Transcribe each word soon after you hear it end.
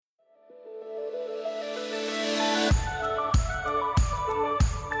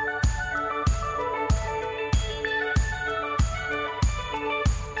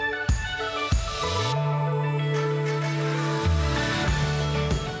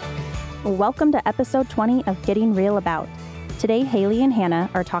Welcome to episode 20 of Getting Real About. Today, Haley and Hannah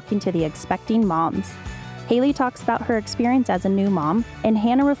are talking to the expecting moms. Haley talks about her experience as a new mom, and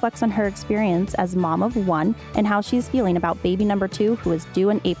Hannah reflects on her experience as mom of one and how she's feeling about baby number 2, who is due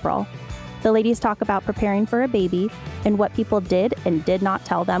in April. The ladies talk about preparing for a baby and what people did and did not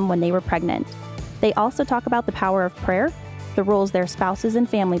tell them when they were pregnant. They also talk about the power of prayer, the roles their spouses and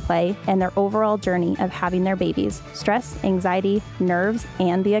family play, and their overall journey of having their babies, stress, anxiety, nerves,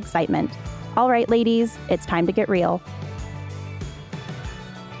 and the excitement. All right, ladies, it's time to get real.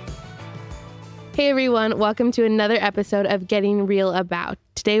 Hey everyone, welcome to another episode of Getting Real About.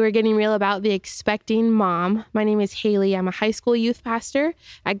 Today we're getting real about the expecting mom. My name is Haley. I'm a high school youth pastor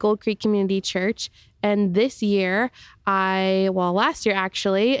at Gold Creek Community Church. And this year, last year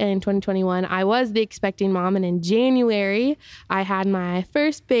actually, in 2021, I was the expecting mom. And in January, I had my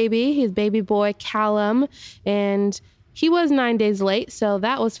first baby, his baby boy, Callum. And he was 9 days late, so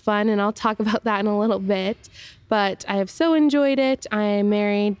that was fun. And I'll talk about that in a little bit. But I have so enjoyed it. I am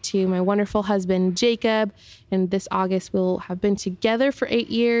married to my wonderful husband, Jacob. And this August, we'll have been together for 8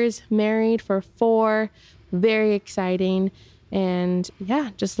 years, married for 4. Very exciting. And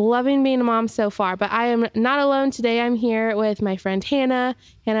yeah, just loving being a mom so far. But I am not alone today. I'm here with my friend Hannah.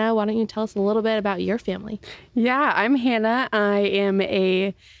 Hannah, why don't you tell us a little bit about your family? Yeah, I'm Hannah. I am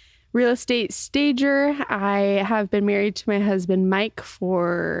a real estate stager. I have been married to my husband, Mike,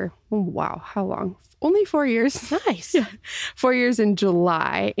 for, how long? Only 4 years. Nice. Yeah. 4 years in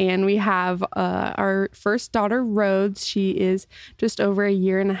July. And we have our first daughter, Rhodes. She is just over a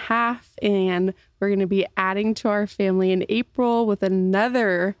year and a half. And we're going to be adding to our family in April with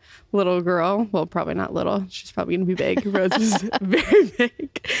another little girl. Well, probably not little. She's probably going to be big. Rhodes is very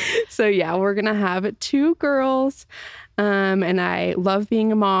big. So yeah, we're going to have 2 girls. And I love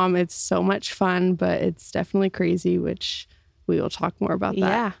being a mom. It's so much fun, but it's definitely crazy, which we will talk more about that.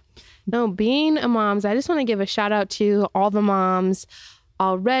 Yeah. No, being a mom, I just want to give a shout out to all the moms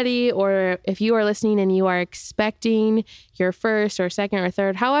already, or if you are listening and you are expecting your first or second or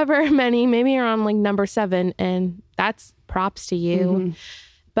third, however many, maybe you're on like number 7, and that's props to you. Mm-hmm.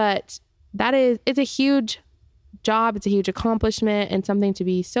 But it's a huge job. It's a huge accomplishment and something to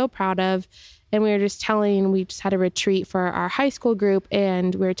be so proud of. And we just had a retreat for our high school group,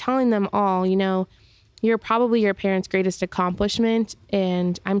 and we were telling them all, you're probably your parents' greatest accomplishment.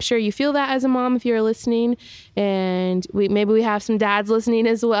 And I'm sure you feel that as a mom if you're listening. And maybe we have some dads listening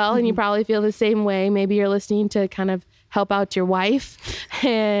as well. Mm-hmm. And you probably feel the same way. Maybe you're listening to kind of help out your wife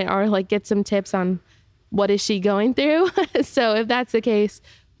or like get some tips on what is she going through. So if that's the case,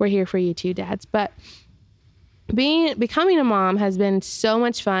 we're here for you too, dads. But becoming a mom has been so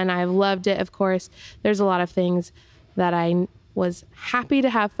much fun. I've loved it. Of course, there's a lot of things that I was happy to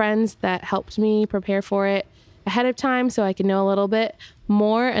have friends that helped me prepare for it ahead of time so I could know a little bit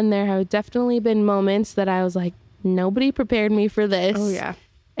more. And there have definitely been moments that I was like, nobody prepared me for this. Oh, yeah.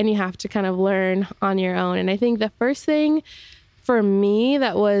 And you have to kind of learn on your own. And I think the first thing for me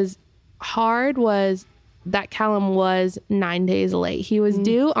that was hard was that Callum was 9 days late. He was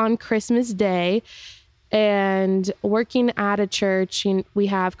due on Christmas Day. And working at a church, we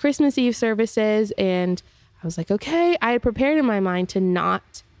have Christmas Eve services, and I was like, okay, I had prepared in my mind to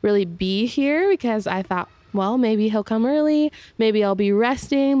not really be here because I thought, well, maybe he'll come early. Maybe I'll be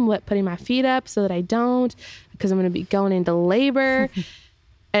resting, putting my feet up so that I don't, because I'm going to be going into labor.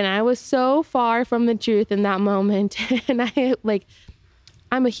 And I was so far from the truth in that moment. And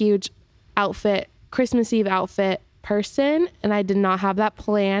I'm a huge Christmas Eve outfit person, and I did not have that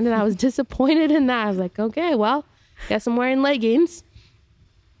planned, and I was disappointed in that. I was like, okay, well, guess I'm wearing leggings.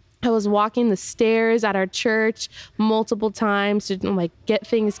 I was walking the stairs at our church multiple times to get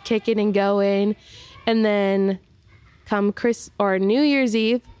things kicking and going. And then come New Year's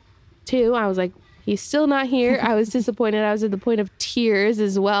Eve too, I was like, he's still not here. I was disappointed. I was at the point of tears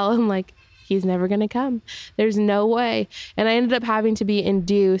as well. I'm like, he's never going to come. There's no way. And I ended up having to be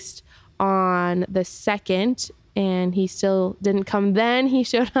induced on the 2nd, and he still didn't come then. He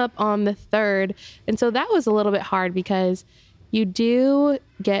showed up on the 3rd. And so that was a little bit hard because you do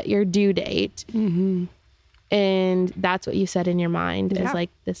get your due date. Mm-hmm. And that's what you said in your mind is like,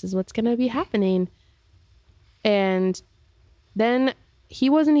 this is what's going to be happening. And then he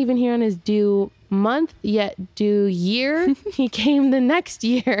wasn't even here on his due month, yet due year. He came the next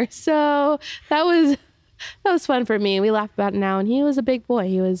year. So that was fun for me. We laugh about it now. And he was a big boy.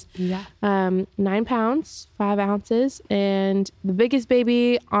 He was 9 pounds, 5 ounces, and the biggest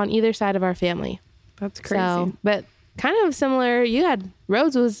baby on either side of our family. That's crazy. So, but kind of similar.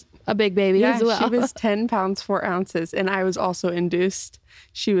 Rhodes was a big baby as well. She was 10 pounds, 4 ounces. And I was also induced.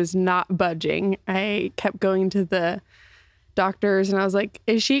 She was not budging. I kept going to the doctors, and I was like,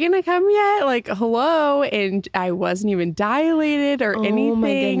 is she gonna come yet? Like, hello. And I wasn't even dilated or anything.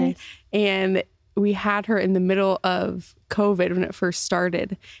 My goodness. And we had her in the middle of COVID when it first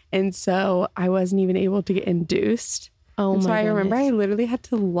started. And so I wasn't even able to get induced. Oh, and so I remember I literally had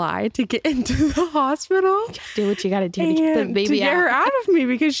to lie to get into the hospital. Do what you got to do to get the baby to get out. her out of me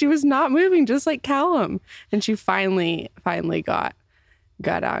because she was not moving, just like Callum. And she finally got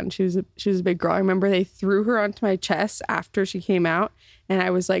out. And she was a big girl. I remember they threw her onto my chest after she came out, and I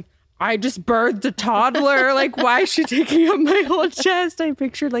was like, I just birthed a toddler. Like, why is she taking up my whole chest? I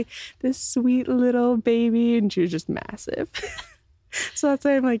pictured like this sweet little baby, and she was just massive. So that's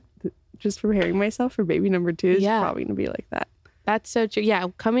why I'm like, just preparing myself for baby number 2 is probably gonna be like that. That's so true. Yeah,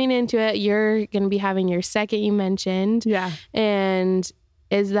 coming into it, you're gonna be having your second, you mentioned. Yeah. And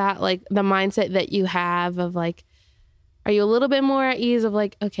is that like the mindset that you have of like, are you a little bit more at ease of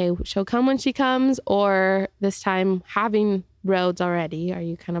like, okay, she'll come when she comes, or this time having Rhodes already, are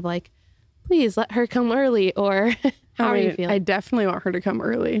you kind of like, please let her come early, or how are you feeling? I definitely want her to come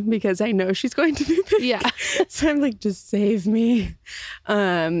early because I know she's going to be big. Yeah. So I'm like, just save me.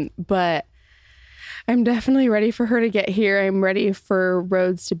 But I'm definitely ready for her to get here. I'm ready for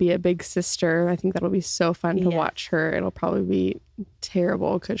Rhodes to be a big sister. I think that'll be so fun to watch her. It'll probably be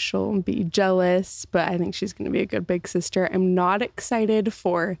terrible because she'll be jealous, but I think she's going to be a good big sister. I'm not excited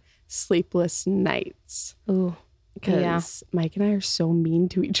for sleepless nights. Ooh. Because Mike and I are so mean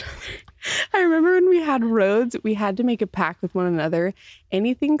to each other. I remember when we had Rhodes, we had to make a pact with one another.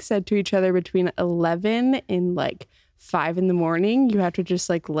 Anything said to each other between 11 and like 5 in the morning, you have to just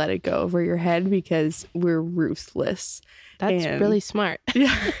like let it go over your head because we're ruthless. That's really smart.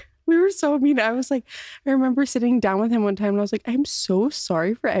 Yeah. We were so mean. I was like, I remember sitting down with him one time and I was like, I'm so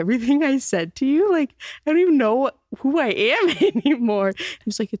sorry for everything I said to you. Like, I don't even know who I am anymore. He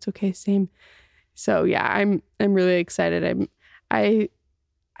was like, it's okay, same. So yeah, I'm really excited. I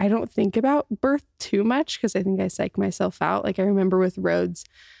don't think about birth too much because I think I psych myself out. Like I remember with Rhodes,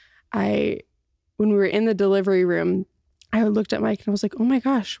 when we were in the delivery room, I looked at Mike and I was like, oh my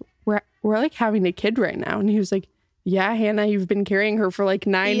gosh, we're like having a kid right now. And he was like, yeah, Hannah, you've been carrying her for like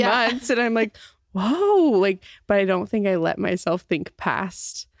 9 months. And I'm like, whoa, like, but I don't think I let myself think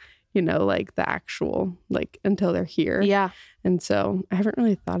past, like the actual, like until they're here. Yeah. And so I haven't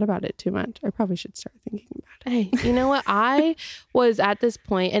really thought about it too much. I probably should start thinking about Hey, it. you know what? I was at this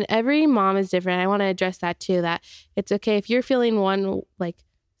point, and every mom is different. I want to address that too, that it's okay if you're feeling one, like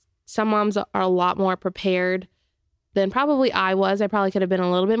some moms are a lot more prepared than probably I was. I probably could have been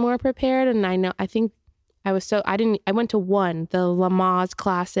a little bit more prepared. And I went to the Lamaze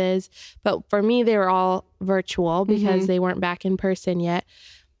classes, but for me, they were all virtual because they weren't back in person yet.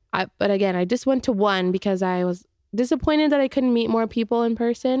 But again, I just went to one because I was disappointed that I couldn't meet more people in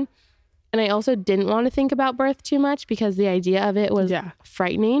person. And I also didn't want to think about birth too much because the idea of it was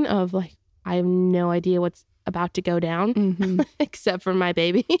frightening of like, I have no idea what's about to go down except for my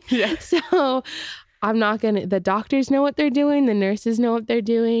baby. Yeah. So I'm not going to, the doctors know what they're doing. The nurses know what they're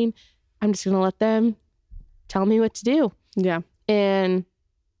doing. I'm just going to let them tell me what to do. Yeah. And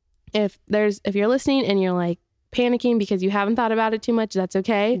if you're listening and you're like panicking because you haven't thought about it too much, that's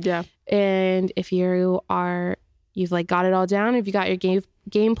okay. Yeah. And if you've like got it all down, if you got your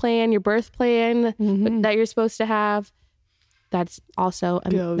game plan, your birth plan that you're supposed to have, that's also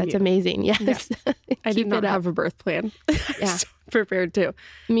amazing. Yes. Yeah. I did not have a birth plan. Yeah. So prepared too.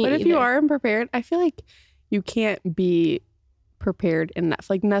 Me but if either. you are unprepared, I feel like you can't be prepared enough.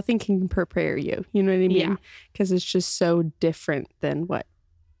 Like nothing can prepare you. You know what I mean? Yeah. Because it's just so different than what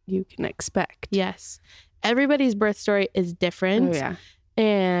you can expect. Yes. Everybody's birth story is different. Oh, yeah.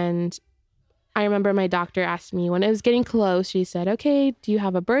 And I remember my doctor asked me when it was getting close, she said, okay, do you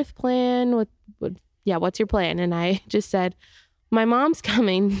have a birth plan? What's your plan? And I just said, my mom's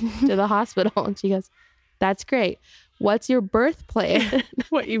coming to the hospital. And she goes, that's great. What's your birth plan?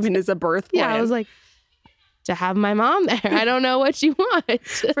 What even is a birth plan? Yeah, I was like, to have my mom there. I don't know what you want.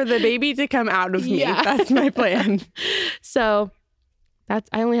 For the baby to come out of me. Yeah. That's my plan. So I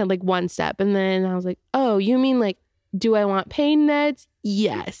only had like one step. And then I was like, oh, you mean like, do I want pain meds?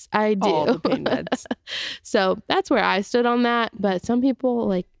 Yes, I do. All the pain meds. So that's where I stood on that. But some people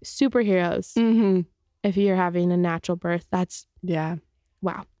like superheroes. If you're having a natural birth, that's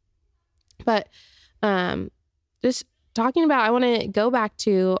wow. But just talking about, I want to go back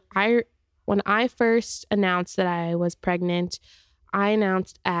to when I first announced that I was pregnant. I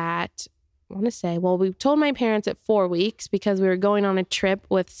announced we told my parents at 4 weeks because we were going on a trip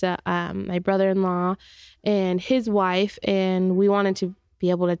with my brother-in-law and his wife, and we wanted to be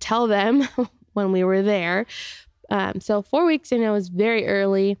able to tell them when we were there. So 4 weeks, I know, is very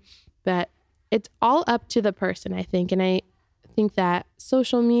early, but it's all up to the person, I think. And think that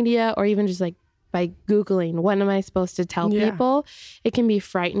social media, or even just like by Googling, what am I supposed to tell people? It can be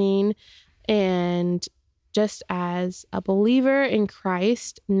frightening. And just as a believer in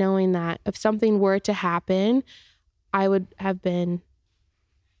Christ, knowing that if something were to happen, I would have been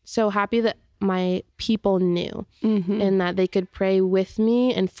so happy that my people knew and that they could pray with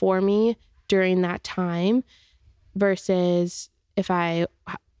me and for me during that time, versus if I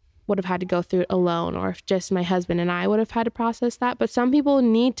would have had to go through it alone, or if just my husband and I would have had to process that. But some people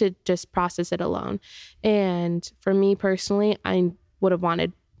need to just process it alone. And for me personally, I would have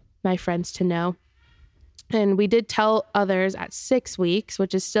wanted my friends to know. And we did tell others at 6 weeks,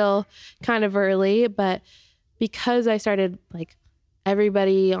 which is still kind of early, but because I started like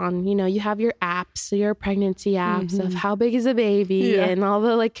everybody on, you know, you have your apps, your pregnancy apps of how big is a baby and all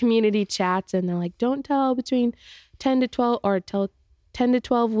the like community chats. And they're like, don't tell between 10 to 12 or till 10 to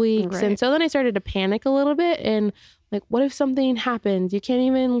 12 weeks. Right. And so then I started to panic a little bit and like, what if something happens? You can't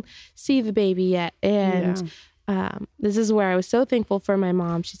even see the baby yet. And this is where I was so thankful for my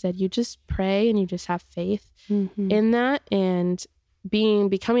mom. She said, you just pray and you just have faith in that. And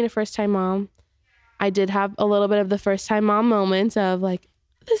becoming a first-time mom, I did have a little bit of the first-time mom moments of like,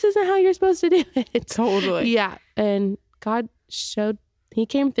 this isn't how you're supposed to do it. Totally. Yeah. And God he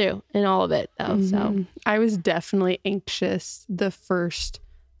came through in all of it though. So I was definitely anxious the first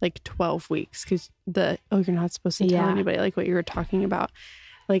like 12 weeks because you're not supposed to tell anybody, like what you were talking about.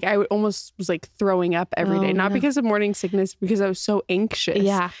 Like I almost was like throwing up every day, not because of morning sickness, because I was so anxious.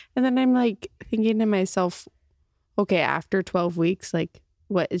 Yeah. And then I'm like thinking to myself, okay, after 12 weeks, like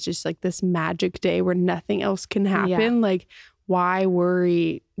what is just like this magic day where nothing else can happen? Yeah. Like why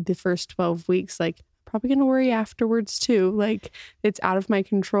worry the first 12 weeks? Like probably going to worry afterwards too. Like it's out of my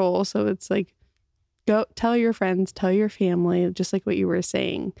control. So it's like, go tell your friends, tell your family, just like what you were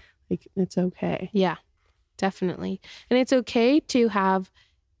saying, like it's okay. Yeah, definitely. And it's okay to have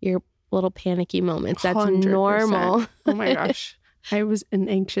your little panicky moments. That's 100%. Normal. Oh my gosh. I was an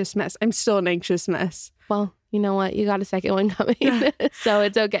anxious mess. I'm still an anxious mess. Well, you know what? You got a second one coming. So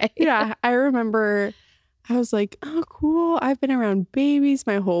it's okay. Yeah. I remember I was like, oh, cool. I've been around babies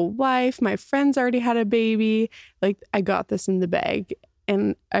my whole life. My friends already had a baby. Like I got this in the bag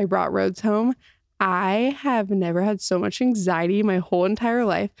and I brought Rhodes home. I have never had so much anxiety my whole entire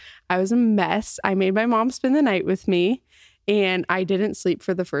life. I was a mess. I made my mom spend the night with me. And I didn't sleep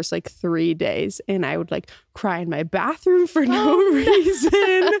for the first like 3 days. And I would like cry in my bathroom for no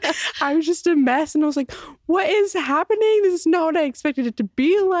reason. I was just a mess. And I was like, what is happening? This is not what I expected it to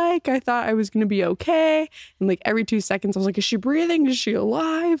be like. I thought I was going to be okay. And like every 2 seconds, I was like, is she breathing? Is she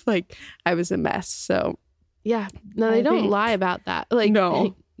alive? Like I was a mess. So yeah, no, they don't lie about that. Like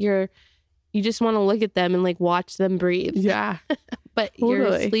no, you just want to look at them and like watch them breathe. Yeah. But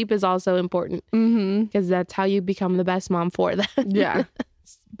your sleep is also important because that's how you become the best mom for them. Yeah.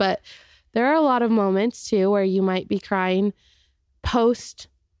 But there are a lot of moments too where you might be crying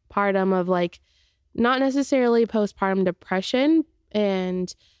postpartum of like, not necessarily postpartum depression.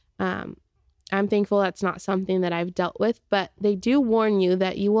 And I'm thankful that's not something that I've dealt with, but they do warn you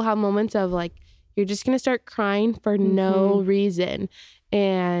that you will have moments of like, you're just going to start crying for no reason.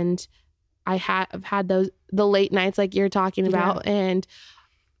 And I've had the late nights like you're talking about, and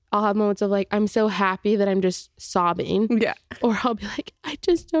I'll have moments of like, I'm so happy that I'm just sobbing. Yeah. Or I'll be like, I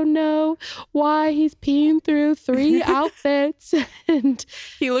just don't know why he's peeing through 3 outfits. And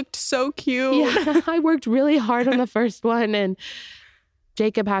he looked so cute. Yeah. I worked really hard on the first one. And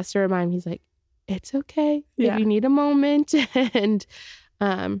Jacob has to remind me, he's like, it's okay if you need a moment. And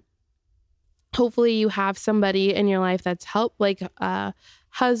hopefully you have somebody in your life that's helped, like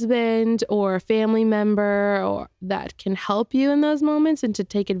husband or family member, or that can help you in those moments, and to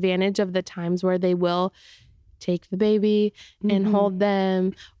take advantage of the times where they will take the baby and hold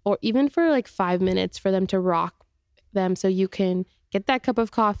them, or even for like 5 minutes for them to rock them so you can get that cup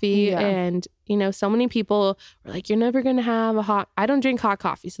of coffee. And you know, so many people are like, you're never gonna have I don't drink hot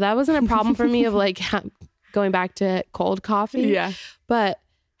coffee, so that wasn't a problem for me of like going back to cold coffee. But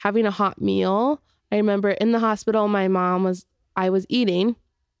having a hot meal, I remember in the hospital I was eating.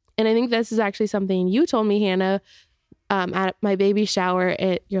 And I think this is actually something you told me, Hannah, at my baby shower.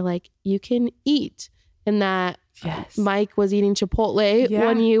 You're like, you can eat. And that Mike was eating Chipotle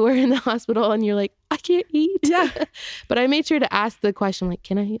when you were in the hospital, and you're like, I can't eat. Yeah. But I made sure to ask the question, like,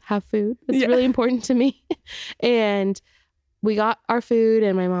 can I have food? It's really important to me. And we got our food,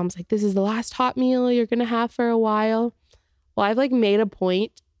 and my mom's like, this is the last hot meal you're going to have for a while. Well, I've like made a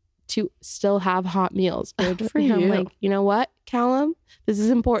point to still have hot meals. Good for you. I'm like, you know what, Callum? This is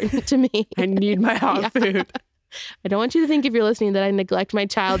important to me. I need my hot food. I don't want you to think, if you're listening, that I neglect my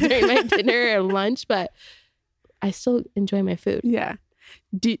child during my dinner or lunch, but I still enjoy my food. Yeah.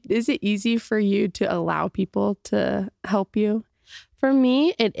 Is it easy for you to allow people to help you? For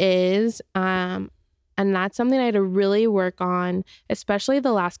me, it is. And that's something I had to really work on, especially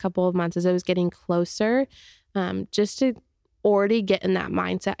the last couple of months as I was getting closer, just to already get in that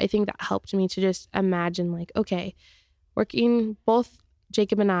mindset. I think that helped me to just imagine like, okay, working, both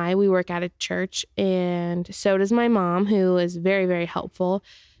Jacob and I, we work at a church, and so does my mom, who is very, very helpful.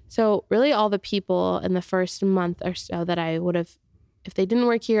 So really all the people in the first month or so that I would have, if they didn't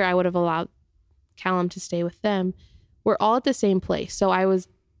work here, I would have allowed Callum to stay with them. We're all at the same place. So I was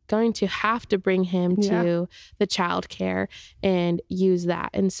going to have to bring him to the childcare and use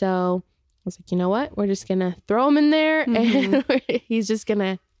that. And so I was like, you know what? We're just going to throw him in there and he's just going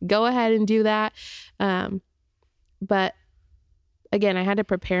to go ahead and do that. But again, I had to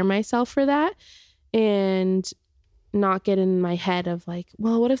prepare myself for that and not get in my head of like,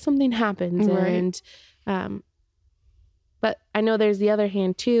 well, what if something happens? Right. And, but I know there's the other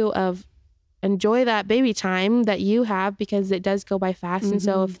hand too of enjoy that baby time that you have, because it does go by fast. And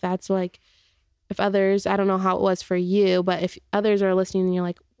so if that's like, if others, I don't know how it was for you, but if others are listening and you're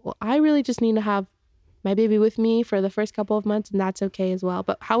like, well, I really just need to have my baby with me for the first couple of months, and that's okay as well.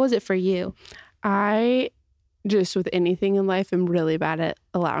 But how was it for you? I just, with anything in life, am really bad at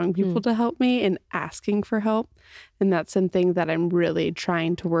allowing people to help me and asking for help. And that's something that I'm really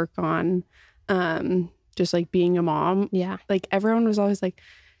trying to work on. Just like being a mom. Yeah. Like everyone was always like,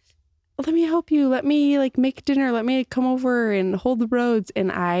 let me help you. Let me like make dinner. Let me come over and hold the roads.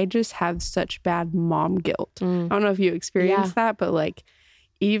 And I just have such bad mom guilt. I don't know if you experienced that, but like,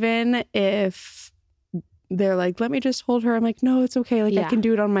 even if they're like, let me just hold her, I'm like, no, it's okay. Like I can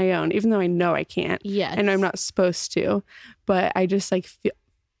do it on my own, even though I know I can't. Yes. I know I'm not supposed to, but I just like feel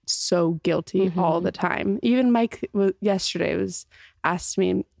so guilty all the time. Even Mike yesterday was asked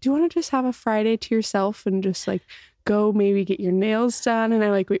me, do you want to just have a Friday to yourself and just like go maybe get your nails done? And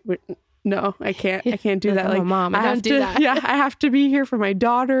I'm like, wait, no, I can't do that. Like, Mom, I don't do that. Yeah, I have to be here for my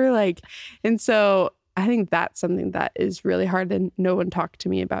daughter. Like, and so I think that's something that is really hard and no one talked to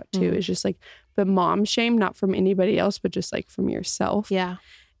me about too. Is just like the mom shame, not from anybody else, but just like from yourself. Yeah.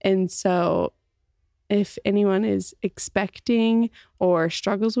 And so if anyone is expecting or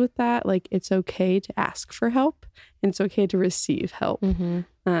struggles with that, like it's okay to ask for help and it's okay to receive help.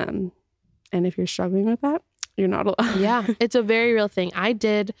 And if you're struggling with that, you're not alone. Yeah, it's a very real thing. I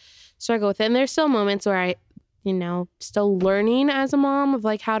did struggle with it. And there's still moments where I, still learning as a mom of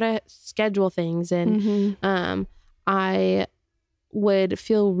like how to schedule things. And I would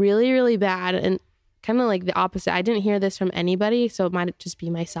feel really, really bad and kind of like the opposite. I didn't hear this from anybody, so it might just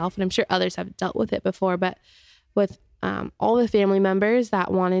be myself. And I'm sure others have dealt with it before. But with all the family members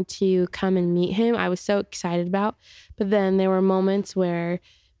that wanted to come and meet him, I was so excited about. But then there were moments where,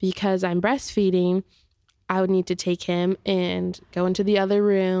 because I'm breastfeeding, I would need to take him and go into the other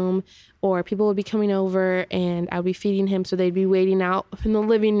room, or people would be coming over and I would be feeding him. So they'd be waiting out in the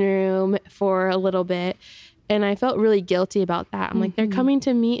living room for a little bit. And I felt really guilty about that. I'm like, they're coming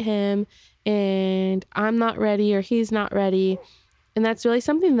to meet him and I'm not ready or he's not ready. And that's really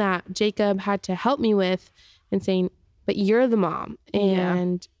something that Jacob had to help me with, and saying, but you're the mom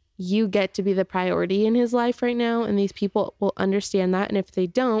and you get to be the priority in his life right now. And these people will understand that. And if they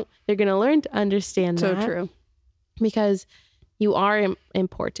don't, they're going to learn to understand that. So true. Because you are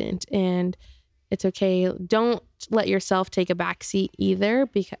important and it's okay. Don't let yourself take a back seat either,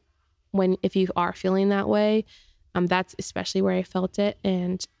 because if you are feeling that way, that's especially where I felt it.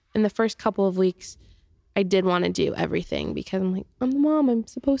 And in the first couple of weeks, I did want to do everything because I'm like, I'm the mom, I'm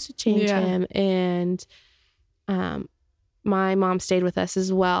supposed to change him. And my mom stayed with us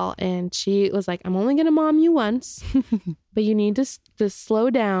as well. And she was like, I'm only going to mom you once, but you need to just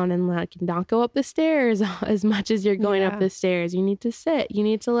slow down and like not go up the stairs as much as you're going up the stairs. You need to sit. You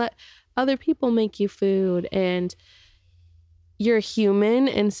need to let other people make you food. And you're human.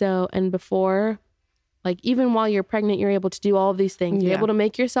 And before, like, even while you're pregnant, you're able to do all of these things. You're able to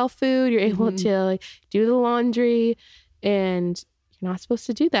make yourself food. You're able to like do the laundry, and you're not supposed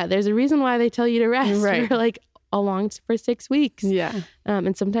to do that. There's a reason why they tell you to rest for like for 6 weeks. Yeah.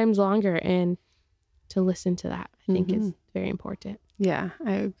 And sometimes longer. And to listen to that, I think is very important. Yeah,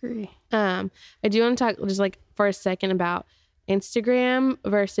 I agree. I do want to talk just like for a second about Instagram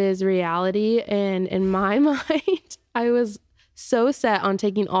versus reality. And in my mind, I was so set on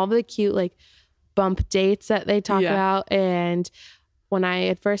taking all the cute like bump dates that they talk about. And when I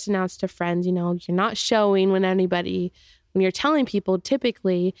had first announced to friends, you're not showing when you're telling people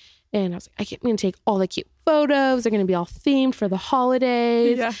typically. And I was like, I'm going to take all the cute photos. They're going to be all themed for the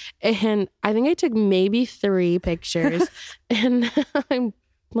holidays. Yeah. And I think I took maybe 3 pictures. And I'm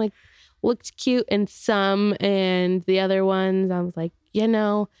like looked cute in some, and the other ones I was like,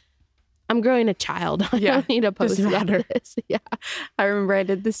 I'm growing a child. I don't need to post about this. Yeah. I remember I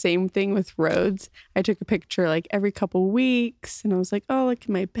did the same thing with Rhodes. I took a picture like every couple weeks and I was like, oh, look,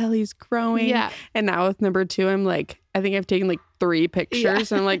 my belly's growing. Yeah. And now with number 2, I'm like, I think I've taken like 3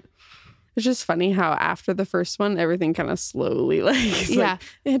 pictures. And I'm like, it's just funny how after the first one, everything kind of slowly like,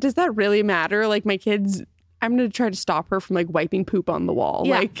 does that really matter? Like my kids, I'm going to try to stop her from like wiping poop on the wall.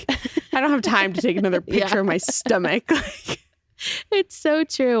 Yeah. Like I don't have time to take another picture of my stomach. It's so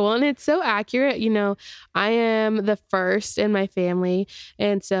true. Well, and it's so accurate. I am the first in my family.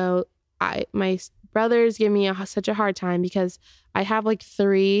 And so my brothers give me such a hard time because I have like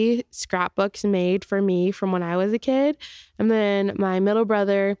 3 scrapbooks made for me from when I was a kid. And then my middle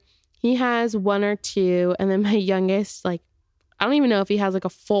brother, he has 1 or 2. And then my youngest, like, I don't even know if he has like a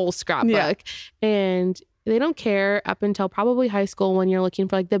full scrapbook. Yeah. And they don't care up until probably high school when you're looking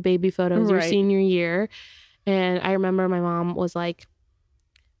for like the baby photos your senior year. And I remember my mom was like,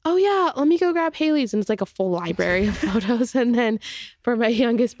 oh yeah, let me go grab Haley's. And it's like a full library of photos. And then for my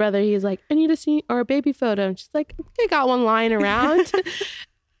youngest brother, he's like, I need a baby photo. And she's like, I got one lying around.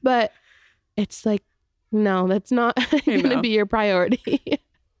 But it's like, no, that's not going to be your priority.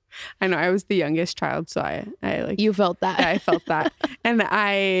 I know. I was the youngest child. So I like. You felt that. I felt that. And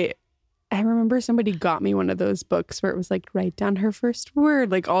I remember somebody got me one of those books where it was like, write down her first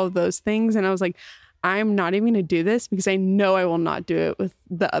word, like all of those things. And I was like, I'm not even going to do this because I know I will not do it with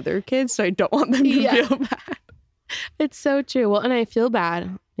the other kids. So I don't want them to feel bad. It's so true. Well, and I feel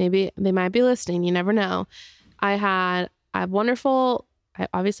bad. Maybe they might be listening. You never know. I have wonderful, I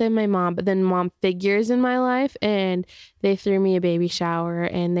obviously have my mom, but then mom figures in my life, and they threw me a baby shower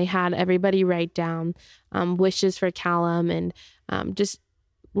and they had everybody write down wishes for Callum and just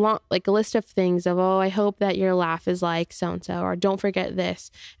like a list of things of, I hope that your laugh is like so-and-so, or don't forget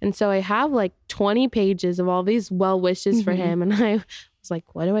this. And so I have like 20 pages of all these well wishes for him. And I was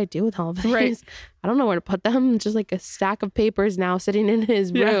like, what do I do with all of these? Right. I don't know where to put them. Just like a stack of papers now sitting in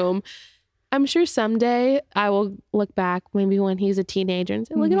his room. I'm sure someday I will look back, maybe when he's a teenager, and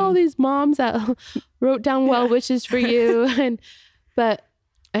say, look at all these moms that wrote down well wishes for you. But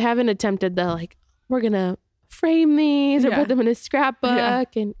I haven't attempted the like, we're going to frame these or put them in a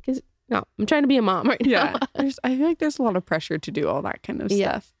scrapbook. And because I'm trying to be a mom right now. I feel like there's a lot of pressure to do all that kind of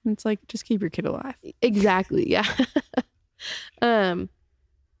stuff. And it's like, just keep your kid alive. Exactly. Yeah.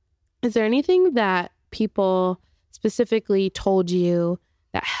 Is there anything that people specifically told you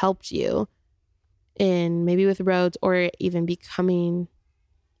that helped you in maybe with Rhodes, or even becoming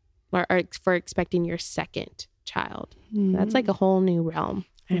or for expecting your second child? That's like a whole new realm.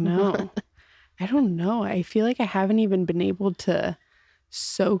 I know. I don't know. I feel like I haven't even been able to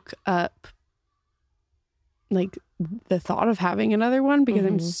soak up like the thought of having another one because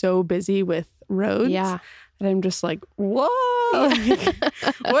I'm so busy with Rhodes. Yeah. And I'm just like, whoa, like,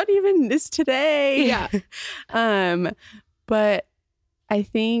 what even is today? Yeah. But I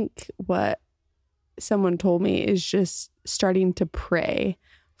think what someone told me is just starting to pray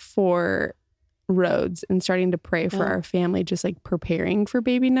for Rhodes and starting to pray for our family, just like preparing for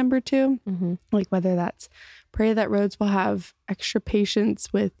baby number 2. Like whether that's pray that Rhodes will have extra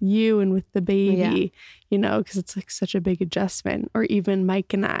patience with you and with the baby, you know, because it's like such a big adjustment, or even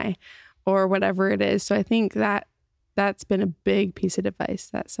Mike and I, or whatever it is. So I think that that's been a big piece of advice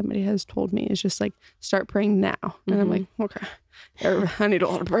that somebody has told me, is just like start praying now. And I'm like, okay, I need a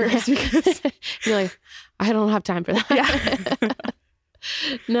lot of prayers because you're like, I don't have time for that. Yeah.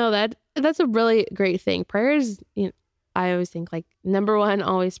 No, that's a really great thing. Prayers, I always think like number 1,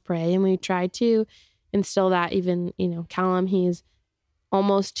 always pray. And we try to instill that. Even, Callum, he's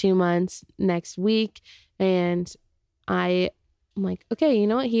almost 2 months next week. And I'm like, okay, you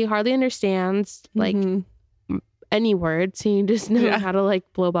know what? He hardly understands like any words. He just knows how to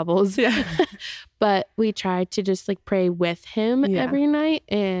like blow bubbles. Yeah. But we try to just like pray with him every night.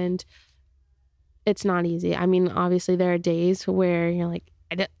 And it's not easy. I mean, obviously there are days where you're like,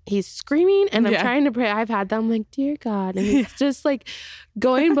 he's screaming and I'm trying to pray. I've had that. I'm like, dear God. And it's just like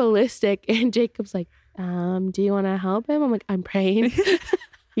going ballistic. And Jacob's like, do you want to help him? I'm like, I'm praying.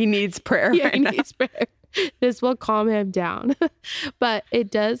 He needs prayer. He needs prayer. This will calm him down. But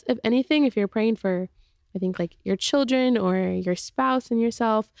it does, if anything, if you're praying for, I think like your children or your spouse and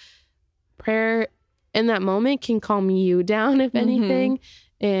yourself, prayer in that moment can calm you down, if anything.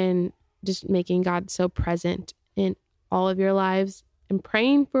 And just making God so present in all of your lives and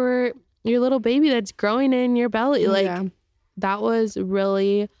praying for your little baby that's growing in your belly. Like that was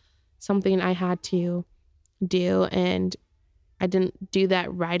really something I had to do. And I didn't do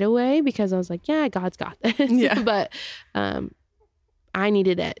that right away because I was like, yeah, God's got this. Yeah. But I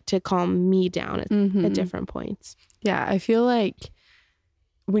needed it to calm me down at different points. Yeah, I feel like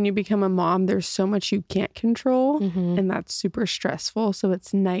when you become a mom, there's so much you can't control, and that's super stressful. So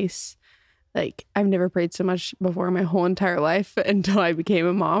it's nice. Like, I've never prayed so much before in my whole entire life until I became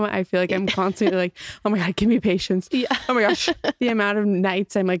a mom. I feel like I'm constantly like, oh my God, give me patience. Yeah. Oh my gosh. The amount of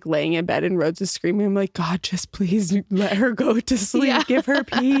nights I'm like laying in bed and Rhodes is screaming. I'm like, God, just please let her go to sleep. Yeah. Give her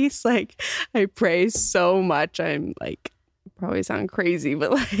peace. Like, I pray so much. I'm like, probably sound crazy,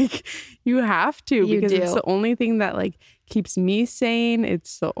 but like, you have to, because it's the only thing that like keeps me sane.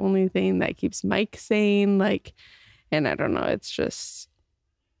 It's the only thing that keeps Mike sane. Like, and I don't know, it's just,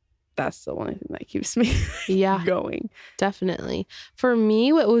 that's the only thing that keeps me going. Definitely. For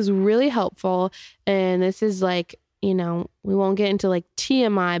me, what was really helpful, and this is like, you know, we won't get into like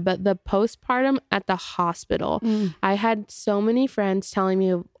TMI, but the postpartum at the hospital. I had so many friends telling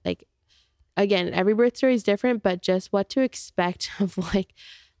me, like, again, every birth story is different, but just what to expect of like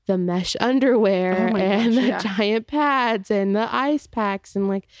the mesh underwear and the giant pads and the ice packs. And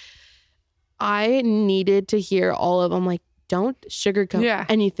like, I needed to hear all of them. Like, don't sugarcoat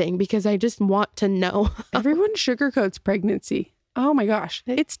anything, because I just want to know. Everyone sugarcoats pregnancy. Oh my gosh.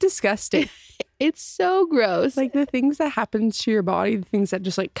 It's disgusting. It's so gross. Like the things that happens to your body, the things that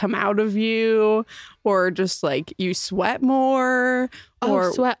just like come out of you, or just like you sweat more,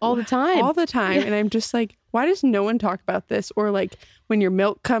 or sweat all the time. All the time. Yeah. And I'm just like, why does no one talk about this? Or like when your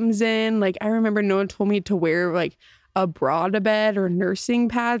milk comes in, like I remember no one told me to wear like a bra to bed or nursing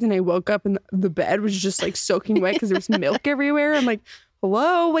pads, and I woke up and the bed was just like soaking wet because there was milk everywhere. I'm like,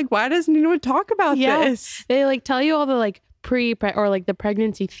 hello, like why doesn't anyone talk about this? They like tell you all the like pre or like the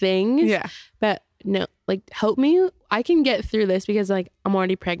pregnancy things. Yeah. But no, like help me. I can get through this because like I'm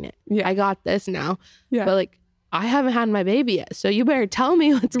already pregnant. Yeah. I got this now. Yeah. But like I haven't had my baby yet, so you better tell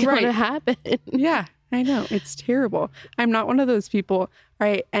me what's going to happen. Yeah. I know. It's terrible. I'm not one of those people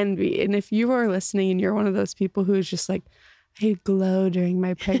I envy. And if you are listening and you're one of those people who is just like, I glow during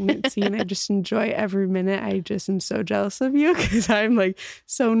my pregnancy and I just enjoy every minute, I just am so jealous of you, because I'm like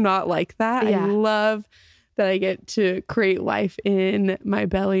so not like that. Yeah. I love that I get to create life in my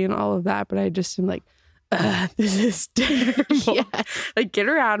belly and all of that. But I just am like, this is terrible. Yeah. Like, get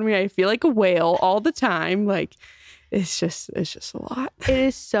around me. I feel like a whale all the time. Like, it's just a lot. It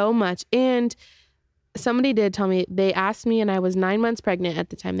is so much. And somebody did tell me, they asked me, and I was 9 months pregnant at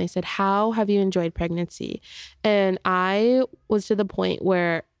the time. They said, how have you enjoyed pregnancy? And I was to the point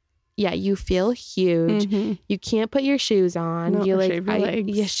where, you feel huge. You can't put your shoes on. No, you like, shave your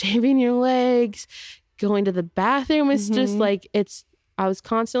legs. You're shaving your legs. Going to the bathroom was just like, I was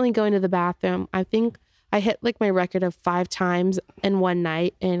constantly going to the bathroom. I think I hit like my record of 5 times in one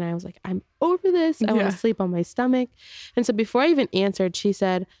night. And I was like, I'm over this. I want to sleep on my stomach. And so before I even answered, she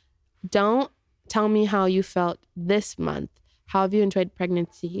said, don't tell me how you felt this month. How have you enjoyed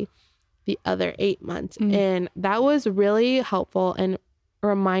pregnancy the other 8 months? And that was really helpful and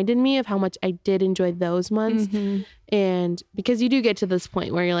reminded me of how much I did enjoy those months. And because you do get to this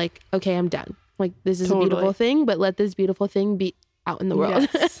point where you're like, okay, I'm done. Like, this is a beautiful thing, but let this beautiful thing be out in the world.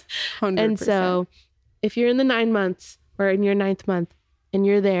 Yes, 100%. And so if you're in the 9 months or in your 9th month and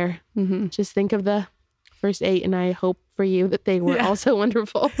you're there, just think of the first 8. And I hope for you that they were also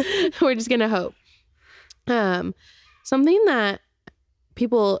wonderful. We're just going to hope. Something that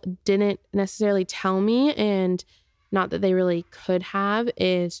people didn't necessarily tell me, and not that they really could have,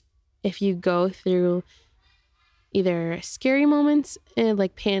 is if you go through either scary moments and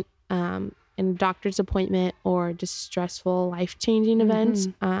like in a doctor's appointment, or just stressful life-changing events.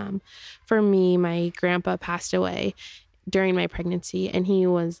 For me, my grandpa passed away during my pregnancy, and he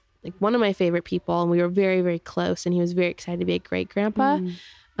was like one of my favorite people, and we were very, very close, and he was very excited to be a great grandpa.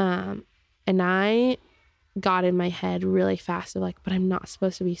 And I got in my head really fast of like, but I'm not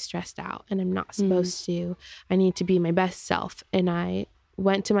supposed to be stressed out, and I'm not supposed to, I need to be my best self. And I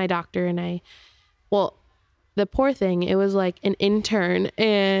went to my doctor, and the poor thing, it was like an intern,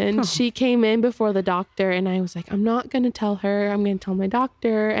 and she came in before the doctor, and I was like, I'm not going to tell her, I'm going to tell my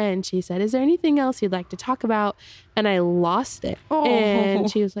doctor. And she said, is there anything else you'd like to talk about? And I lost it. And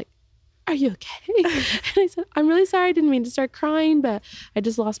she was like, are you okay? And I said, I'm really sorry. I didn't mean to start crying, but I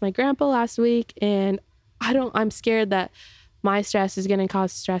just lost my grandpa last week, and I'm scared that my stress is going to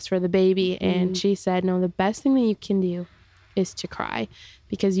cause stress for the baby. And she said, no, the best thing that you can do is to cry,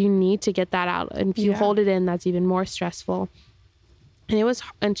 because you need to get that out. And if you hold it in, that's even more stressful.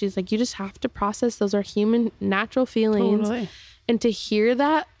 And she's like, you just have to process. Those are human, natural feelings. Totally. And to hear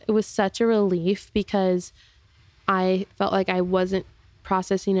that, it was such a relief, because I felt like I wasn't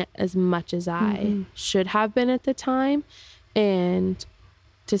processing it as much as I should have been at the time. And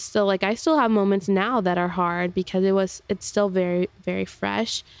to still, like, I still have moments now that are hard because it's still very, very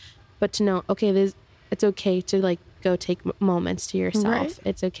fresh, but to know, okay, it's okay to like go take moments to yourself. Right.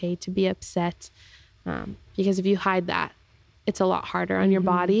 It's okay to be upset. Because if you hide that, it's a lot harder on your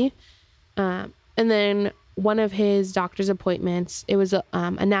body. And then one of his doctor's appointments, it was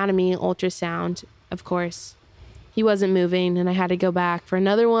anatomy, ultrasound. Of course, he wasn't moving, and I had to go back for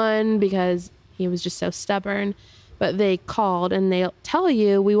another one because he was just so stubborn. But they called, and they'll tell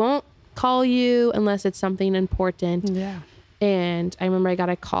you, we won't call you unless it's something important. Yeah. And I remember I got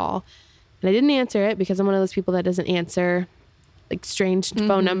a call, and I didn't answer it because I'm one of those people that doesn't answer like strange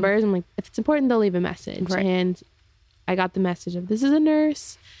phone numbers. I'm like, if it's important, they'll leave a message. Right. And I got the message of, this is a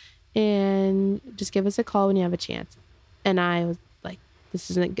nurse, and just give us a call when you have a chance. And I was like,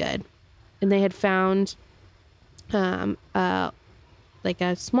 this isn't good. And they had found like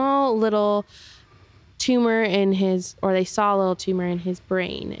a small little tumor in his, or they saw a little tumor in his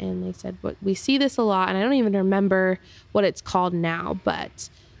brain. And they said, "What we see this a lot." And I don't even remember what it's called now, but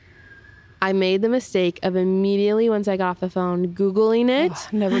I made the mistake of immediately, once I got off the phone, Googling it. Oh,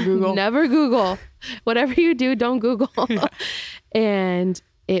 never Google. Never Google. Whatever you do, don't Google. Yeah. And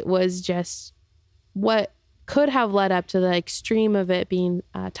it was just what could have led up to the extreme of it being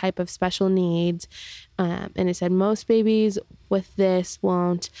a type of special needs. And it said most babies with this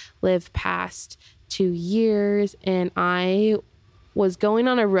won't live past 2 years. And I was going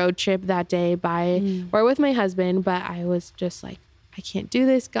on a road trip that day or with my husband, but I was just like, I can't do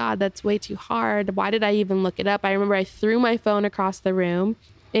this, God, that's way too hard. Why did I even look it up? I remember I threw my phone across the room,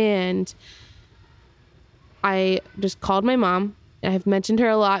 and I just called my mom. I've mentioned her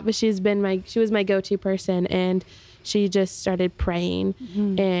a lot, but she was my go-to person, and she just started praying.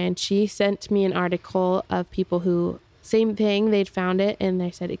 And she sent me an article of people who, same thing, they'd found it, and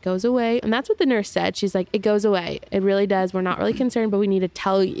they said it goes away. And that's what the nurse said. She's like, it goes away. It really does. We're not really concerned, but we need to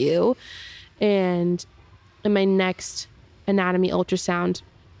tell you. And in my next anatomy ultrasound,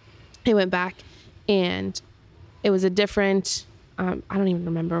 I went back, and it was a different, I don't even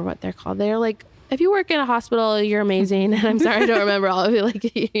remember what they're called. They're like, if you work in a hospital, you're amazing. And I'm sorry I don't remember all of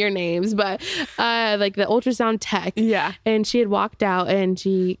your names, but like the ultrasound tech. Yeah. And she had walked out, and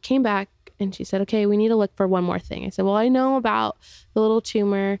she came back, and she said, okay, we need to look for one more thing. I said, well, I know about the little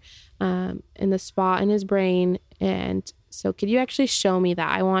tumor in the spot in his brain. And so could you actually show me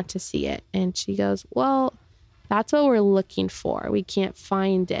that? I want to see it. And she goes, well, that's what we're looking for. We can't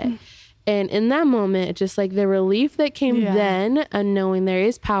find it. And in that moment, just like the relief that came then, and knowing there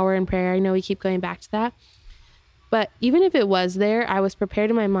is power in prayer. I know we keep going back to that. But even if it was there, I was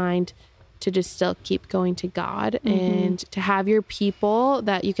prepared in my mind to just still keep going to God and to have your people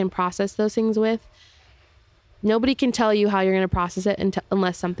that you can process those things with. Nobody can tell you how you're going to process it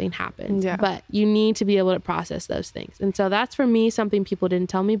unless something happens. Yeah. But you need to be able to process those things. And so that's, for me, something people didn't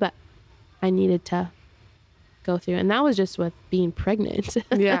tell me, but I needed to go through. And that was just with being pregnant.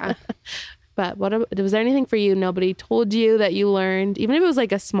 Yeah. But was there anything for you nobody told you that you learned, even if it was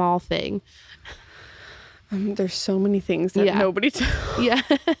like a small thing? There's so many things that nobody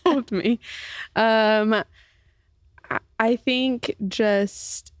told me. I think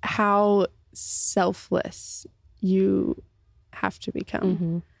just how selfless you have to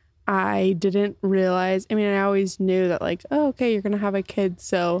become. I didn't realize, I always knew that, like, oh, okay, you're going to have a kid,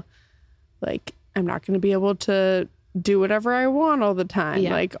 so like, I'm not going to be able to do whatever I want all the time,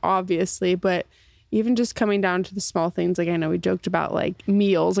 like, obviously. But even just coming down to the small things, like, I know we joked about like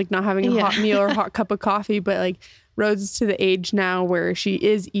meals, like not having a hot meal or a hot cup of coffee, but like Rose is to the age now where she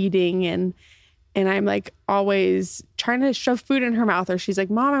is eating, and I'm like always trying to shove food in her mouth, or she's like,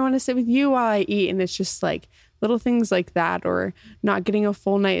 Mom, I want to sit with you while I eat. And it's just like little things like that, or not getting a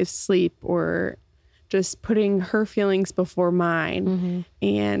full night of sleep, or just putting her feelings before mine,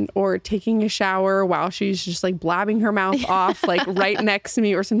 or taking a shower while she's just like blabbing her mouth off, like right next to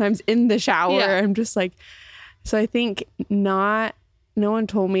me, or sometimes in the shower. I'm just like, so I think no one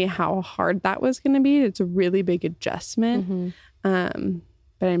told me how hard that was going to be. It's a really big adjustment.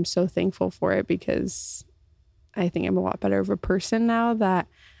 But I'm so thankful for it, because I think I'm a lot better of a person now that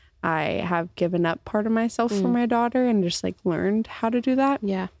I have given up part of myself for my daughter and just like learned how to do that.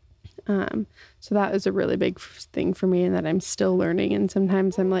 Yeah. So that was a really big thing for me, and that I'm still learning. And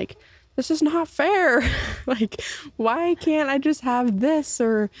sometimes I'm like, this is not fair. Like, why can't I just have this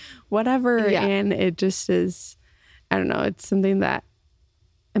or whatever? Yeah. And it just is, I don't know. It's something that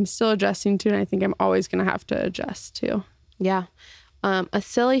I'm still adjusting to, and I think I'm always going to have to adjust to. Yeah. A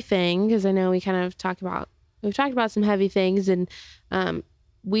silly thing, because I know we've talked about some heavy things, and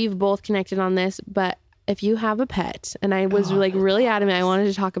we've both connected on this, but if you have a pet, and I was really adamant, I wanted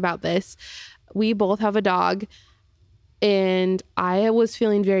to talk about this. We both have a dog. And I was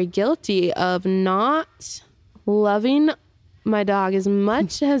feeling very guilty of not loving my dog as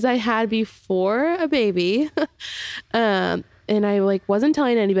much as I had before a baby. And I like wasn't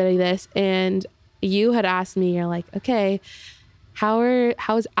telling anybody this. And you had asked me, you're like, okay,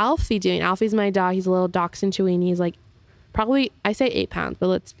 how's Alfie doing? Alfie's my dog. He's a little dachshund Chihuahua. He's like probably, I say 8 pounds, but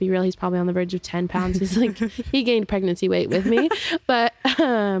let's be real, he's probably on the verge of 10 pounds. He's like, he gained pregnancy weight with me. But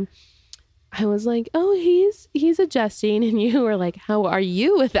I was like, oh, he's adjusting. And you were like, how are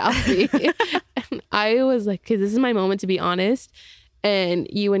you with Alfie? And I was like, because this is my moment to be honest. And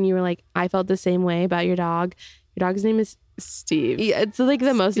you were like, I felt the same way about your dog. Your dog's name is Steve. Yeah, it's like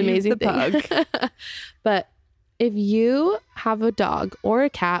the most Steve amazing the thing. But if you have a dog or a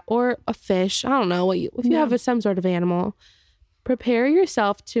cat or a fish, I don't know if you have some sort of animal, prepare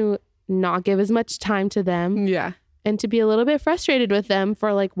yourself to not give as much time to them. Yeah. And to be a little bit frustrated with them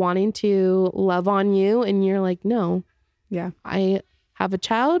for like wanting to love on you. And you're like, no. Yeah. I have a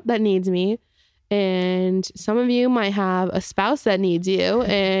child that needs me. And some of you might have a spouse that needs you.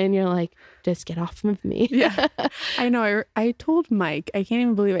 And you're like, just get off of me. Yeah. I know. I told Mike, I can't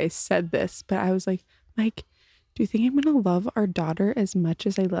even believe I said this, but I was like, Mike, do you think I'm going to love our daughter as much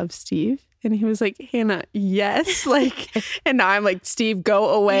as I love Steve? And he was like, Hannah, yes. Like, and now I'm like, Steve, go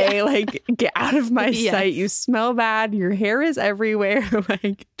away. Yeah. Like, get out of my sight. You smell bad. Your hair is everywhere.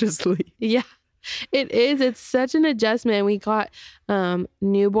 Like, just leave. Yeah, it is. It's such an adjustment. We got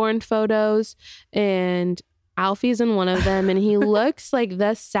newborn photos and Alfie's in one of them. And he looks like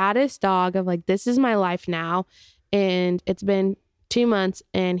the saddest dog of like, this is my life now. And it's been 2 months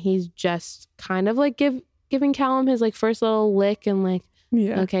and he's just kind of like giving Callum his like first little lick and like,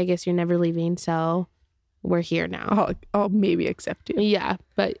 okay, I guess you're never leaving. So we're here now. I'll maybe accept you. Yeah,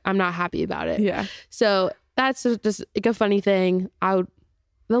 but I'm not happy about it. Yeah. So that's just like a funny thing. The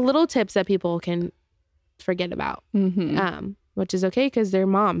little tips that people can forget about, which is okay because they're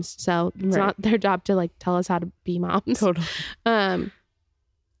moms. So it's not their job to like tell us how to be moms. Totally. Now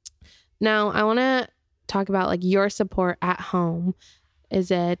I want to talk about like your support at home.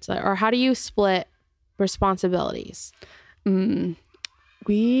 Is it, or how do you split responsibilities?